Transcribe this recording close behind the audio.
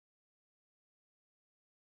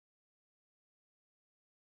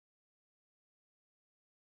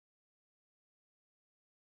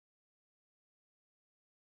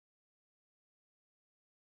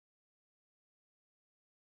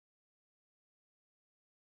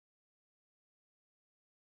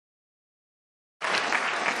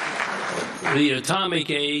The atomic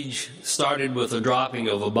age started with the dropping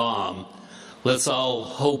of a bomb. Let's all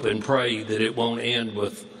hope and pray that it won't end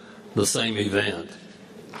with the same event.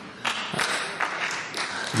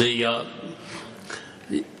 The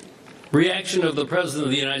reaction of the President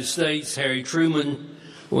of the United States, Harry Truman,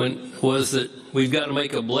 was that we've got to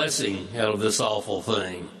make a blessing out of this awful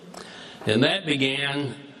thing. And that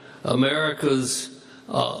began America's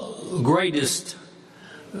greatest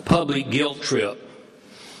public guilt trip,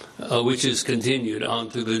 which has continued on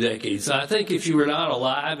through the decades. I think if you were not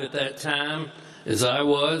alive at that time, as I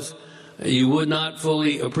was, you would not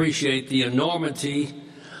fully appreciate the enormity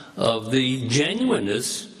of the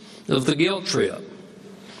genuineness of the guilt trip.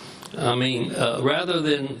 I mean, rather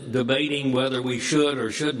than debating whether we should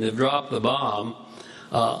or shouldn't have dropped the bomb,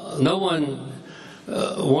 no one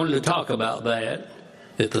wanted to talk about that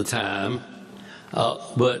at the time,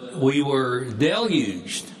 but we were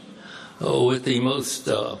deluged with the most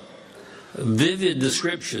vivid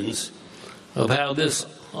descriptions of how this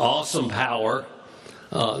awesome power,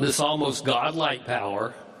 this almost godlike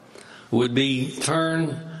power, would be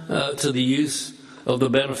turned to the use of the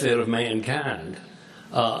benefit of mankind.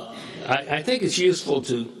 I think it's useful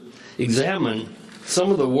to examine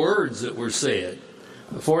some of the words that were said.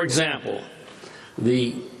 For example,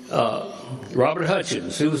 the Robert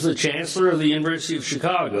Hutchins, who was the chancellor of the University of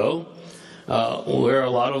Chicago, where a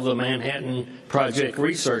lot of the Manhattan Project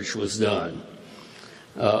research was done,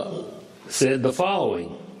 said the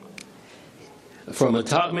following: from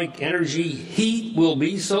atomic energy, heat will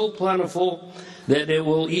be so plentiful that it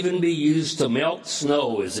will even be used to melt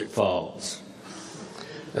snow as it falls.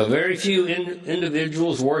 A very few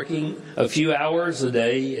individuals working a few hours a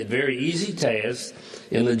day at very easy tasks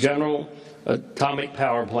in the general atomic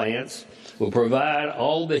power plants will provide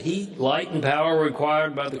all the heat, light, and power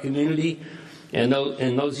required by the community, and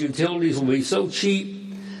those utilities will be so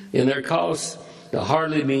cheap in their costs to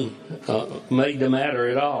hardly be made to matter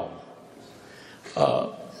at all.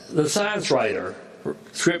 The science writer,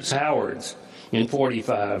 Scripps Howards, in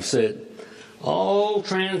 1945 said, all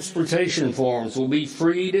transportation forms will be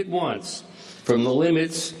freed at once from the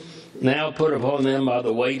limits now put upon them by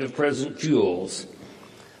the weight of present fuels.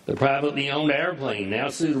 The privately owned airplane, now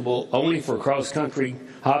suitable only for cross-country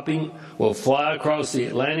hopping, will fly across the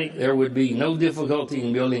Atlantic. There would be no difficulty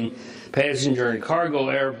in building passenger and cargo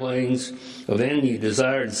airplanes of any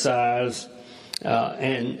desired size,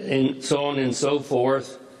 and so on and so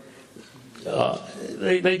forth.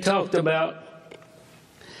 They talked about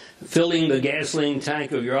filling the gasoline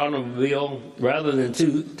tank of your automobile rather than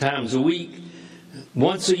 2 times a week,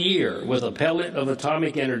 once a year, with a pellet of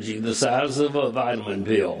atomic energy the size of a vitamin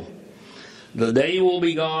pill. The day will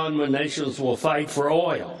be gone when nations will fight for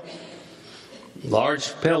oil.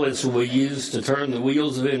 Large pellets will be used to turn the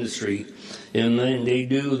wheels of industry, and when they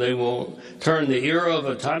do, they will turn the era of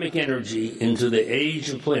atomic energy into the age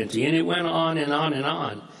of plenty. And it went on and on and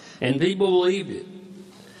on, and people believed it.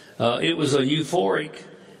 It was a euphoric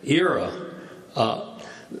era.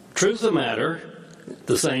 Truth of the matter, at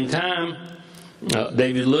the same time,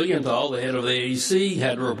 David Lilienthal, the head of the AEC,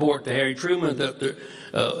 had a report to Harry Truman that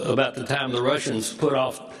about the time the Russians put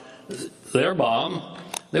off their bomb,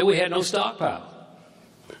 that we had no stockpile.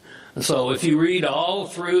 And so if you read all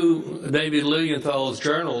through David Lilienthal's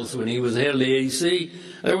journals when he was head of the AEC,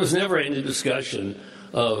 there was never any discussion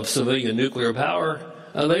of civilian nuclear power.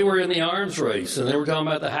 They were in the arms race, and they were talking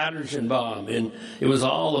about the hydrogen bomb, and it was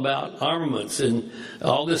all about armaments, and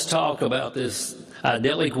all this talk about this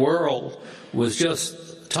idyllic world was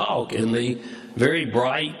just talk. And the very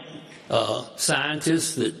bright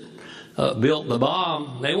scientists that built the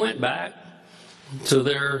bomb, they went back to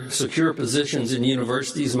their secure positions in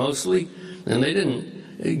universities mostly, and they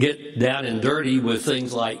didn't get down and dirty with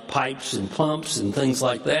things like pipes and pumps and things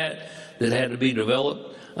like that had to be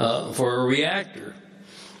developed for a reactor.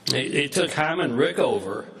 It took Hyman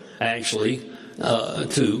Rickover, actually,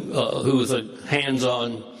 who was a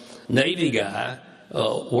hands-on Navy guy,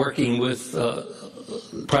 working with a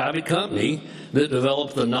private company that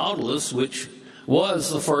developed the Nautilus, which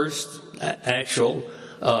was the first actual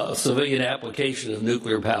civilian application of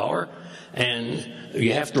nuclear power. And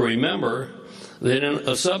you have to remember that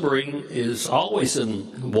a submarine is always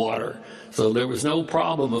in water, so there was no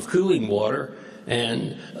problem of cooling water,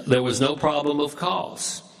 and there was no problem of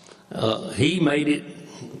costs. He made it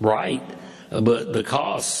right, but the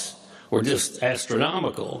costs were just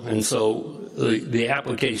astronomical, and so the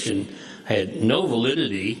application had no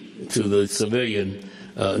validity to the civilian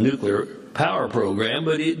nuclear power program,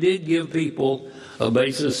 but it did give people a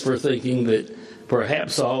basis for thinking that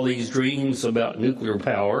perhaps all these dreams about nuclear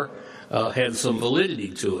power had some validity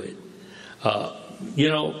to it.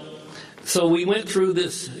 So we went through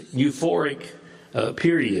this euphoric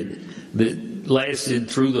period that lasted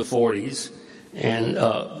through the 40s and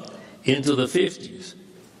into the 50s.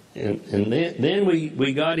 And then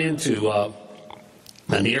we got into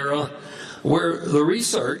an era where the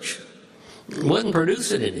research wasn't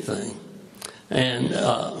producing anything.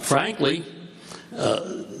 And frankly,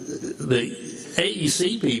 the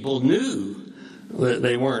AEC people knew that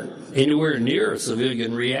they weren't anywhere near a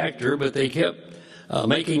civilian reactor, but they kept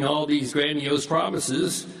making all these grandiose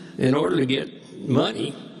promises in order to get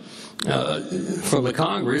money from the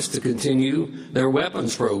Congress to continue their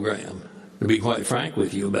weapons program, to be quite frank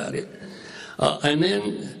with you about it. And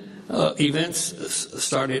then events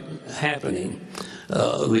started happening.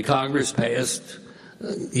 The Congress passed,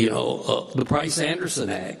 the Price-Anderson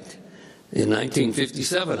Act in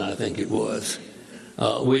 1957, I think it was,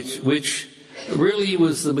 which really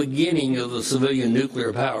was the beginning of the civilian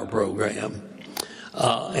nuclear power program.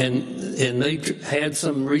 And they had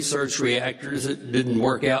some research reactors that didn't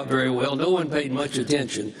work out very well. No one paid much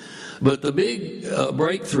attention. But the big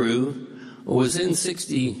breakthrough was in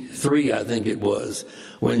 '63, I think it was,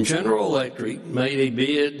 when General Electric made a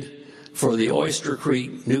bid for the Oyster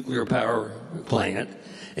Creek nuclear power plant,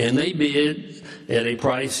 and they bid at a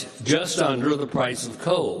price just under the price of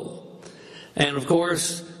coal. And of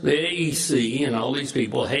course, the AEC and all these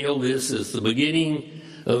people hailed this as the beginning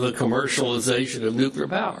of the commercialization of nuclear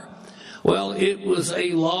power. Well, it was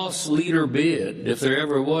a loss leader bid, if there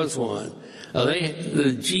ever was one.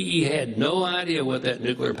 The GE had no idea what that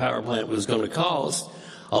nuclear power plant was going to cost.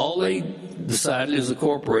 All they decided as a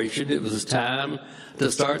corporation, it was time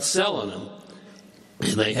to start selling them.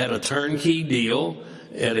 And they had a turnkey deal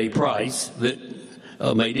at a price that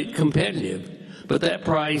made it competitive. But that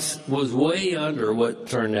price was way under what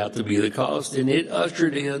turned out to be the cost, and it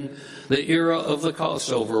ushered in the era of the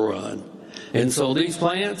cost overrun. And so these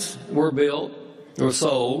plants were built or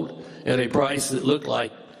sold at a price that looked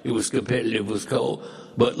like it was competitive with coal.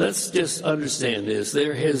 But let's just understand this.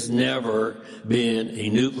 There has never been a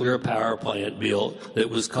nuclear power plant built that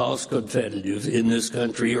was cost competitive in this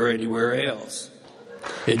country or anywhere else.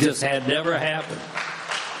 It just had never happened.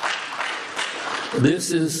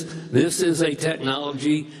 This is a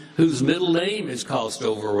technology whose middle name is cost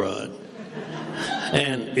overrun.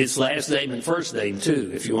 And its last name and first name,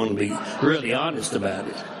 too, if you want to be really honest about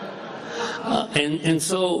it. And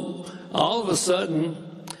so all of a sudden,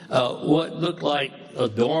 what looked like a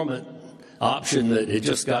dormant option that had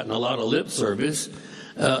just gotten a lot of lip service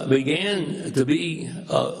began to be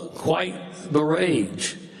quite the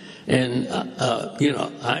rage. And,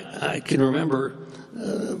 I can remember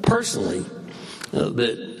personally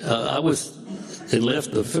that I had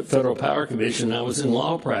left the Federal Power Commission. I was in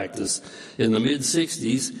law practice in the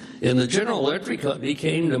mid-'60s, and the General Electric Company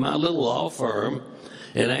came to my little law firm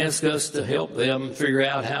and asked us to help them figure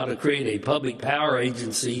out how to create a public power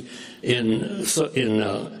agency in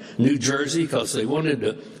New Jersey, because they wanted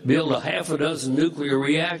to build a half a dozen nuclear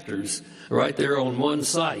reactors right there on one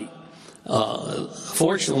site.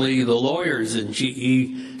 Fortunately, the lawyers in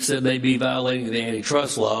GE said they'd be violating the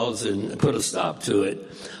antitrust laws and put a stop to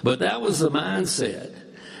it. But that was the mindset.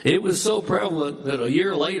 It was so prevalent that a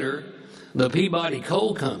year later, the Peabody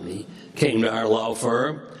Coal Company came to our law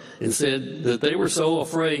firm and said that they were so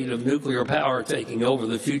afraid of nuclear power taking over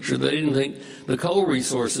the future, they didn't think the coal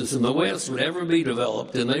resources in the West would ever be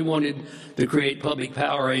developed, and they wanted to create public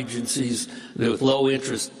power agencies with low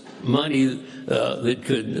interest money that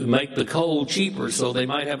could make the coal cheaper so they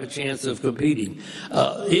might have a chance of competing.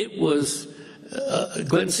 It was,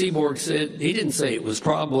 Glenn Seaborg said, he didn't say it was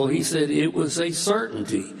probable, he said it was a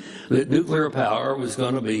certainty that nuclear power was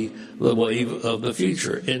going to be the wave of the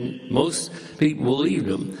future. And most people believed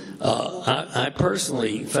him. I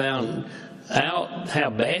personally found out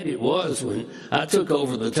how bad it was when I took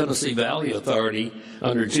over the Tennesse Valley Authority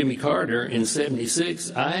under Jimmy Carter in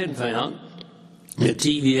 '76. I had found that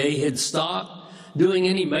TVA had stopped doing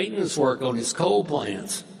any maintenance work on its coal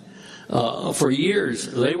plants. For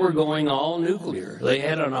years, they were going all nuclear. They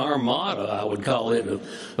had an armada, I would call it, of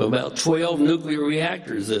about 12 nuclear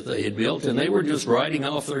reactors that they had built, and they were just writing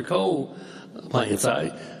off their coal plants.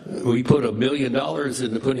 We put $1 billion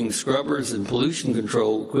into putting scrubbers and pollution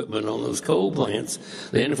control equipment on those coal plants.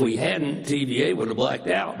 Then if we hadn't, TVA would have blacked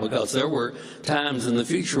out, because there were times in the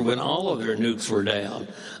future when all of their nukes were down.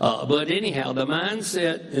 But anyhow, the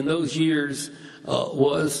mindset in those years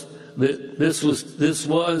was that this was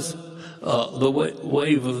the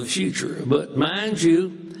wave of the future. But mind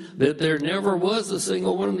you, that there never was a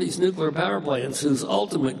single one of these nuclear power plants whose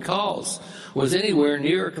ultimate cost was anywhere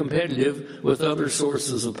near competitive with other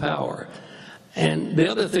sources of power. And the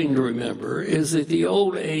other thing to remember is that the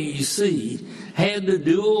old AEC had the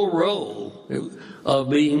dual role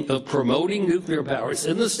of promoting nuclear power. It's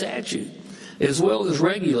in the statute, as well as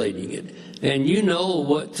regulating it. And you know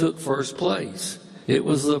what took first place. It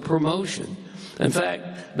was the promotion. In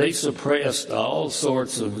fact, they suppressed all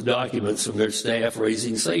sorts of documents from their staff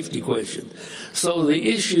raising safety questions. So the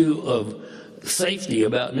issue of safety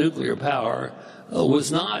about nuclear power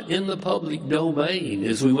was not in the public domain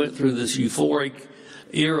as we went through this euphoric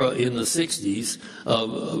era in the 60s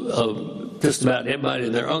of just about everybody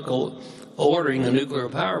and their uncle ordering a nuclear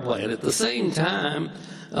power plant. At the same time,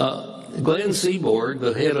 Glenn Seaborg,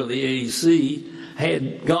 the head of the AEC,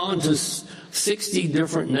 had gone to 60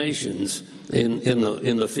 different nations in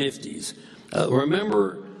the 50s.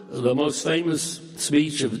 Remember the most famous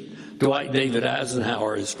speech of Dwight David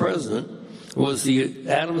Eisenhower as president was the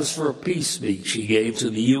Atoms for Peace speech he gave to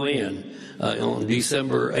the UN on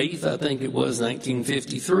December 8th, I think it was,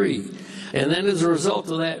 1953. And then as a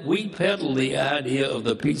result of that, we peddled the idea of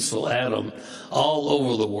the peaceful atom all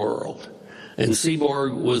over the world. And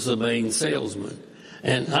Seaborg was the main salesman.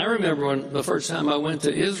 And I remember when the first time I went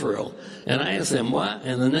to Israel, and I asked them why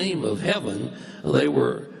in the name of heaven they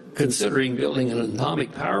were considering building an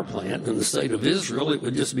atomic power plant in the state of Israel. It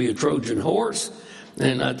would just be a Trojan horse.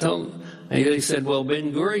 And they said, well,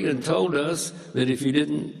 Ben-Gurion told us that if you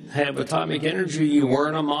didn't have atomic energy, you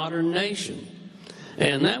weren't a modern nation.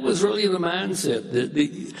 And that was really the mindset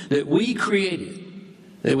that we created.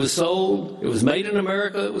 It was sold, it was made in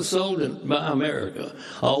America, it was sold by America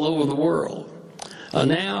all over the world.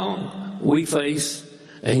 Now we face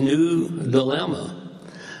a new dilemma.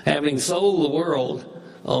 Having sold the world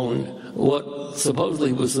on what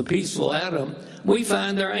supposedly was the peaceful atom, we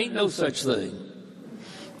find there ain't no such thing.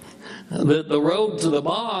 The road to the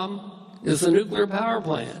bomb is the nuclear power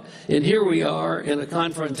plant. And here we are in a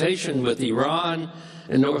confrontation with Iran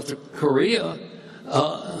and North Korea,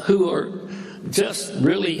 who are just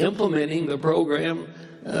really implementing the program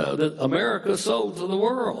that America sold to the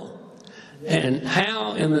world. And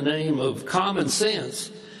how, in the name of common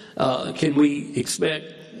sense, can we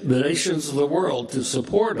expect the nations of the world to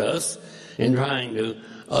support us in trying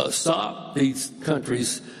to stop these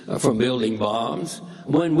countries from building bombs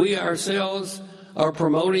when we ourselves are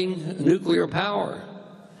promoting nuclear power?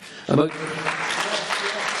 But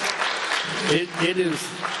it is,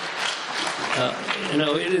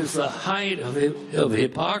 it is the height of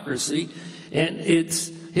hypocrisy, and it's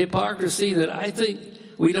hypocrisy that I think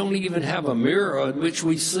we don't even have a mirror in which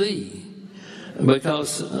we see,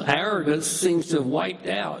 because arrogance seems to have wiped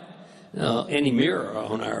out any mirror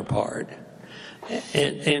on our part.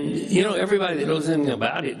 And everybody that knows anything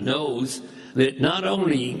about it knows that not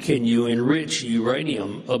only can you enrich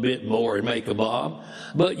uranium a bit more and make a bomb,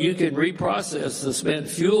 but you can reprocess the spent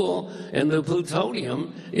fuel, and the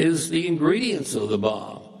plutonium is the ingredients of the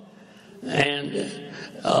bomb. And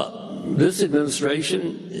this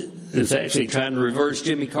administration is actually trying to reverse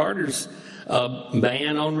Jimmy Carter's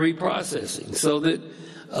ban on reprocessing, so that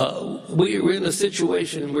we're in a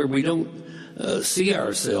situation where we don't see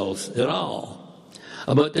ourselves at all.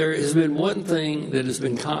 But there has been one thing that has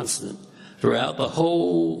been constant throughout the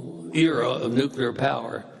whole era of nuclear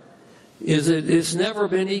power, is that it's never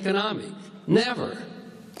been economic. Never.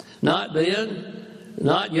 Not then,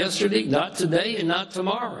 not yesterday, not today, and not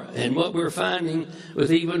tomorrow. And what we're finding with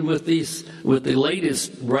the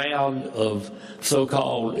latest round of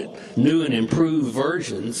so-called new and improved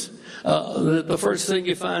versions, that the first thing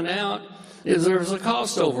you find out is there's a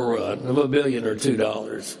cost overrun of $1 billion or $2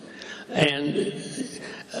 billion.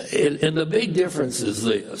 And the big difference is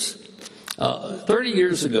this. 30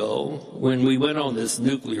 years ago, when we went on this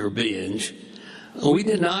nuclear binge, we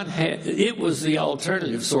did not have, it was the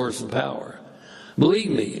alternative source of power. Believe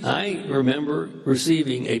me, I remember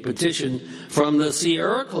receiving a petition from the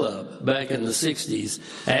Sierra Club back in the 60s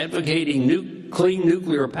advocating clean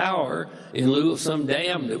nuclear power in lieu of some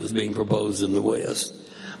dam that was being proposed in the West.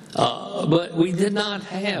 But we did not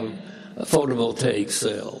have photovoltaic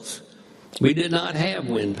cells. We did not have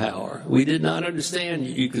wind power. We did not understand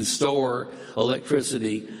you could store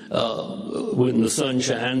electricity when the sun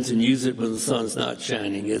shines and use it when the sun's not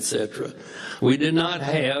shining, etc. We did not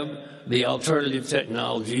have the alternative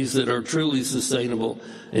technologies that are truly sustainable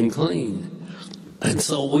and clean. And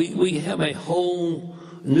so we have a whole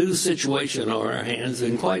new situation on our hands,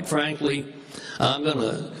 and quite frankly, I'm going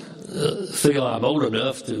to feel I'm old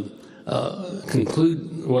enough to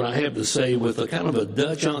conclude what I have to say with a kind of a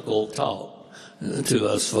Dutch uncle talk to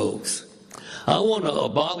us folks. I want to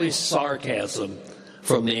abolish sarcasm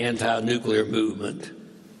from the anti-nuclear movement.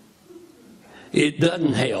 It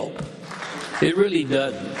doesn't help. It really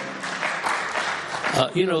doesn't.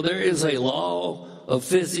 You know, there is a law of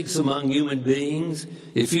physics among human beings.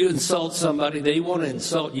 If you insult somebody, they want to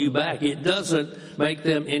insult you back. It doesn't make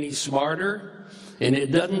them any smarter, and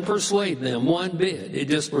it doesn't persuade them one bit. It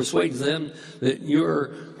just persuades them that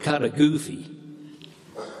you're kind of goofy.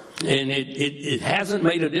 And it hasn't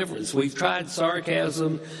made a difference. We've tried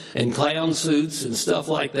sarcasm and clown suits and stuff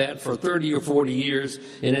like that for 30 or 40 years,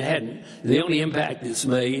 and it hadn't. The only impact it's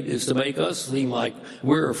made is to make us seem like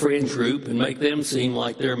we're a fringe group and make them seem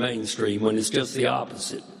like they're mainstream, when it's just the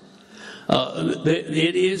opposite.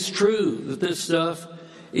 It is true that this stuff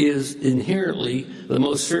is inherently the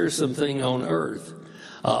most fearsome thing on earth.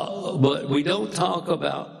 But we don't talk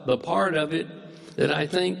about the part of it that I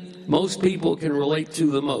think most people can relate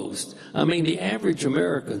to the most. I mean, the average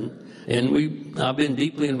American, and I've been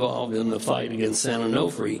deeply involved in the fight against San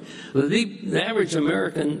Onofre, the average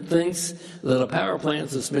American thinks that a power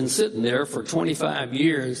plant that's been sitting there for 25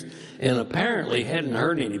 years and apparently hadn't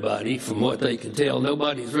hurt anybody, from what they can tell,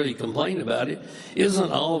 nobody's really complained about it,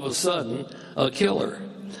 isn't all of a sudden a killer.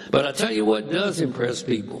 But I tell you what does impress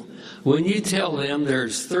people. When you tell them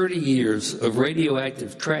there's 30 years of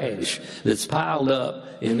radioactive trash that's piled up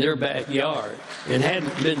in their backyard and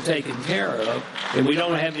hadn't been taken care of, and we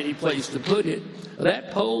don't have any place to put it,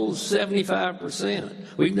 that polls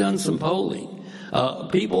 75%. We've done some polling.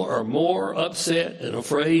 People are more upset and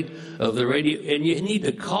afraid of the and you need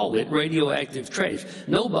to call it radioactive trash.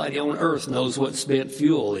 Nobody on earth knows what spent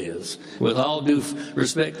fuel is. With all due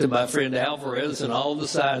respect to my friend Alvarez and all the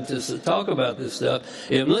scientists that talk about this stuff,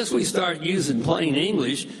 unless we start using plain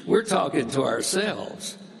English, we're talking to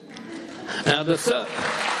ourselves. Now, the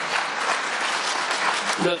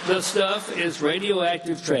stuff is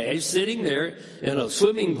radioactive trash sitting there in a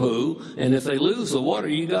swimming pool, and if they lose the water,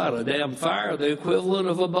 you got a damn fire the equivalent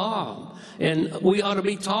of a bomb. And we ought to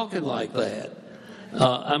be talking like that.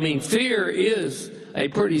 I mean, fear is a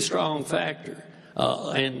pretty strong factor.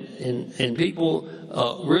 And people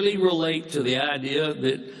really relate to the idea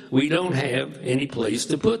that we don't have any place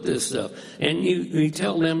to put this stuff. And you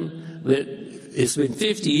tell them that it's been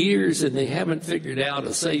 50 years and they haven't figured out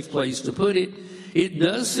a safe place to put it. It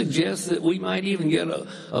does suggest that we might even get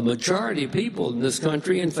a majority of people in this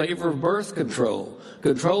country in favor of birth control,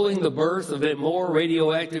 controlling the birth of more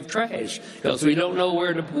radioactive trash, because we don't know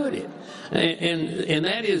where to put it. And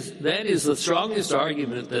that is the strongest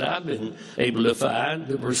argument that I've been able to find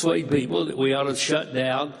to persuade people that we ought to shut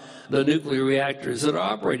down the nuclear reactors that are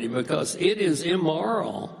operating, because it is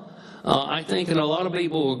immoral. I think, and a lot of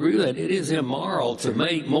people will agree with that, it is immoral to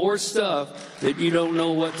make more stuff that you don't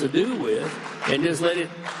know what to do with and just let it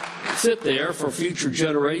sit there for future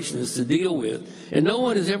generations to deal with. And no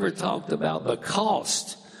one has ever talked about the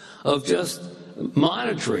cost of just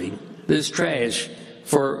monitoring this trash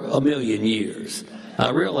for 1,000,000 years. I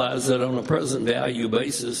realize that on a present value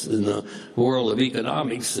basis in the world of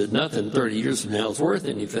economics, that nothing 30 years from now is worth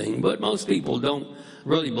anything, but most people don't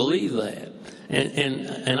really believe that.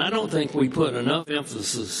 And I don't think we put enough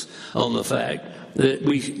emphasis on the fact that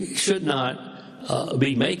we should not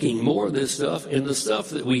be making more of this stuff. And the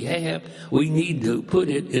stuff that we have, we need to put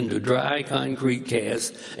it into dry concrete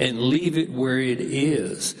casts and leave it where it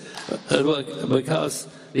is. Because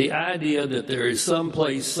the idea that there is some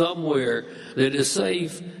place somewhere that is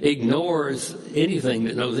safe ignores anything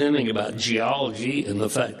that knows anything about geology and the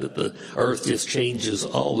fact that the earth just changes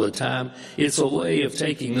all the time. It's a way of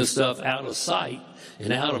taking the stuff out of sight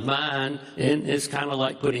and out of mind, and it's kind of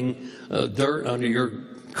like putting dirt under your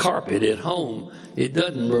carpet at home. It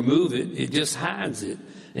doesn't remove it, it just hides it.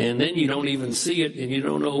 And then you don't even see it, and you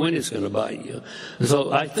don't know when it's going to bite you.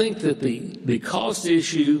 So I think that the cost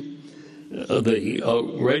issue, the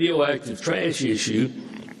radioactive trash issue,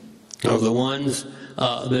 are the ones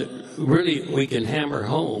that really we can hammer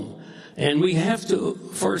home. And we have to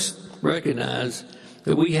first recognize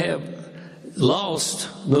that we have lost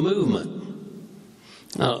the movement.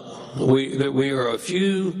 We are a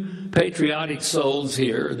few patriotic souls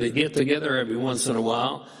here that get together every once in a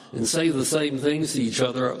while and say the same things to each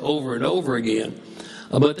other over and over again.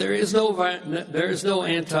 But there is no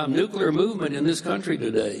anti-nuclear movement in this country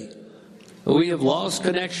today. We have lost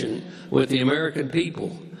connection with the American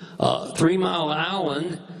people. 3 Mile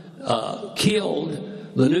Island killed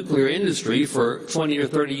the nuclear industry for 20 or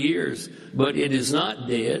 30 years, but it is not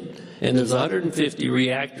dead. And there's 150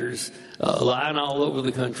 reactors lying all over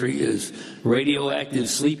the country as radioactive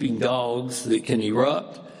sleeping dogs that can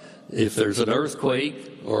erupt if there's an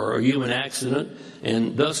earthquake or a human accident.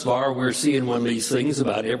 And thus far, we're seeing one of these things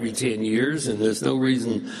about every 10 years, and there's no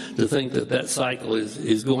reason to think that that cycle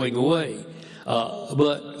is going away.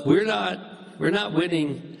 But we're not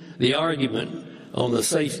winning the argument on the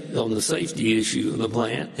safety issue of the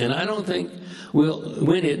plant, and I don't think we'll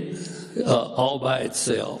win it all by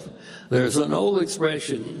itself. There's an old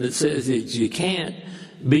expression that says that you can't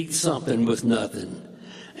beat something with nothing,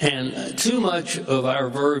 and too much of our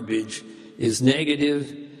verbiage is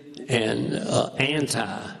negative and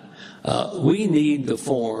anti. We need to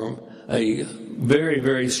form a very,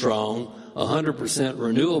 very strong 100%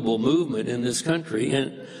 renewable movement in this country,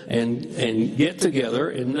 and get together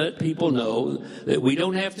and let people know that we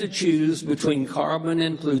don't have to choose between carbon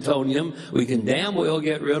and plutonium. We can damn well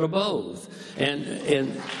get rid of both. And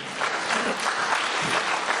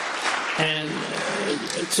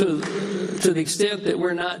to the extent that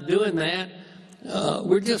we're not doing that,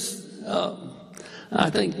 we're just, I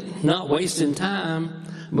think, not wasting time,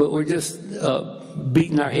 but we're just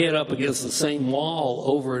beating our head up against the same wall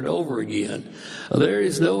over and over again. There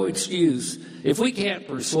is no excuse. If we can't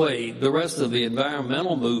persuade the rest of the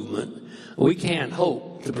environmental movement, we can't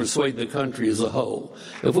hope to persuade the country as a whole.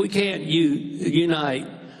 If we can't unite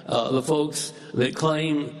the folks that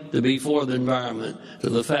claim to be for the environment to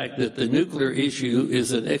the fact that the nuclear issue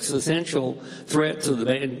is an existential threat to the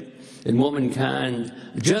man and womankind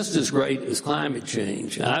just as great as climate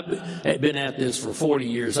change. I've been at this for 40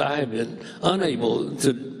 years. I have been unable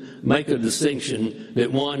to make a distinction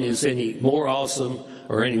that one is any more awesome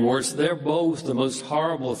or any worse. They're both the most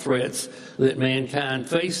horrible threats that mankind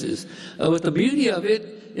faces. But the beauty of it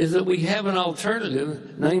is that we have an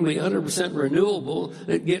alternative, namely 100% renewable,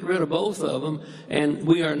 that get rid of both of them, and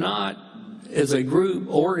we are not, as a group,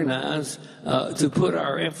 organized to put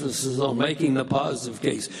our emphasis on making the positive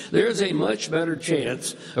case. There's a much better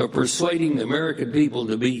chance of persuading the American people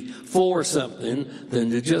to be for something than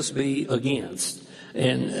to just be against.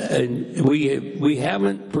 And we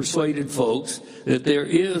haven't persuaded folks that there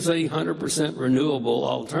is a 100% renewable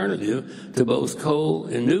alternative to both coal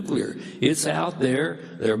and nuclear. It's out there.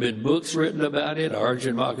 There have been books written about it.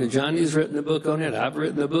 Arjun Makhijani's written a book on it. I've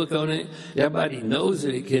written a book on it. Everybody knows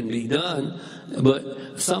that it can be done.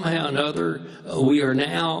 But somehow or another, we are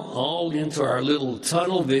now all into our little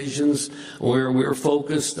tunnel visions where we're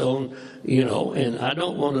focused on, and I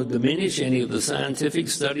don't want to diminish any of the scientific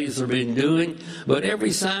studies that are being doing, but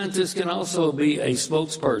every scientist can also be a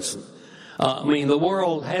spokesperson. The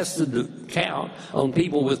world has to count on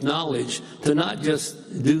people with knowledge to not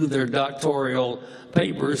just do their doctoral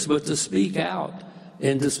papers, but to speak out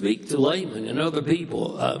and to speak to laymen and other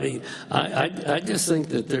people. I just think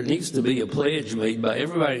that there needs to be a pledge made by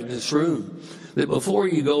everybody in this room that before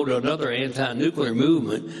you go to another anti-nuclear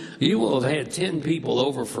movement, you will have had 10 people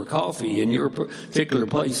over for coffee in your particular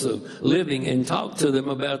place of living and talk to them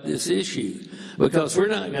about this issue. Because we're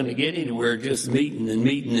not going to get anywhere just meeting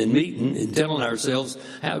and telling ourselves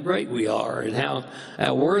how great we are and how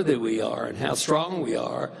worthy we are and how strong we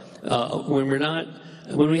are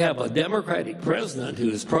when we have a Democratic president who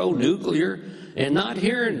is pro-nuclear and not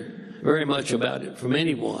hearing very much about it from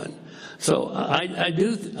anyone. So I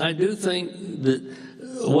do think that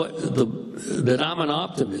I'm an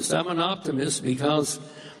optimist. I'm an optimist because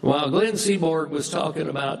while Glenn Seaborg was talking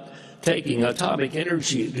about taking atomic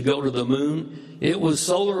energy to go to the moon, it was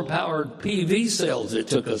solar-powered PV cells that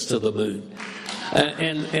took us to the moon.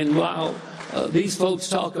 And while these folks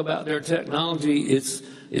talk about their technology, it's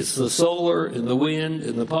the solar and the wind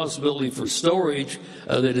and the possibility for storage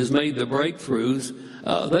that has made the breakthroughs.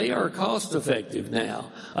 They are cost-effective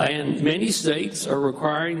now, and many states are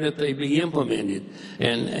requiring that they be implemented.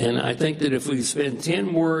 And I think that if we spend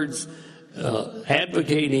 10 words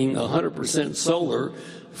advocating 100% solar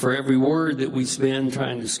for every word that we spend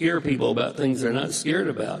trying to scare people about things they're not scared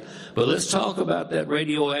about. But let's talk about that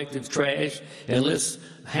radioactive trash, and let's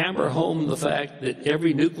hammer home the fact that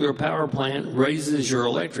every nuclear power plant raises your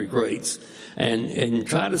electric rates, and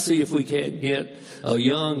try to see if we can't get a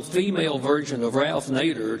young female version of Ralph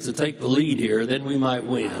Nader to take the lead here. Then we might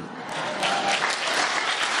win.